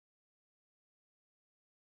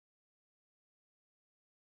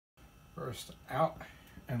First, out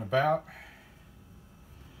and about,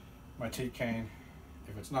 my tea cane.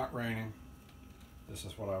 If it's not raining, this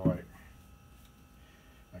is what I like.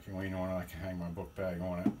 I can lean on it, I can hang my book bag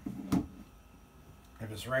on it.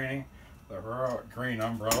 If it's raining, the green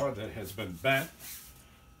umbrella that has been bent,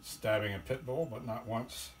 stabbing a pit bull, but not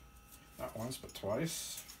once, but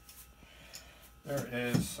twice. There it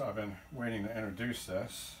is. I've been waiting to introduce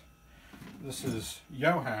this. This is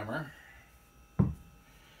Yo Hammer, the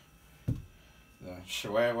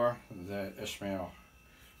Chihuahua that Ishmael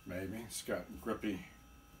made me. It's got grippy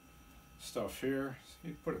stuff here.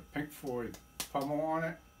 You put a Pink Floyd pommel on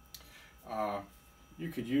it. You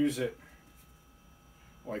could use it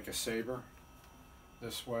like a saber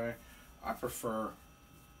this way. I prefer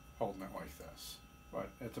holding it like this, but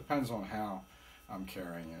it depends on how I'm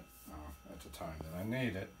carrying it at the time that I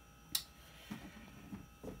need it.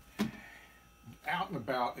 Out and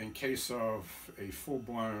about in case of a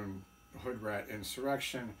full-blown hood rat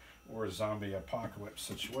insurrection or a zombie apocalypse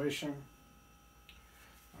situation,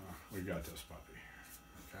 we got this puppy.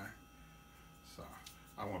 Okay, so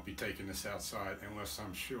I won't be taking this outside unless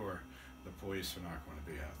I'm sure the police are not going to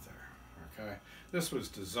be out there. Okay, this was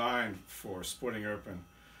designed for splitting open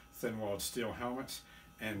thin-walled steel helmets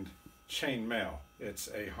and chain mail. It's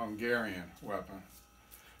a Hungarian weapon.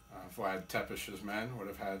 Vlad Tepes's men would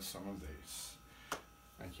have had some of these.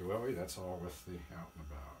 Thank you, Willie. That's all with the out and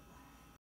about.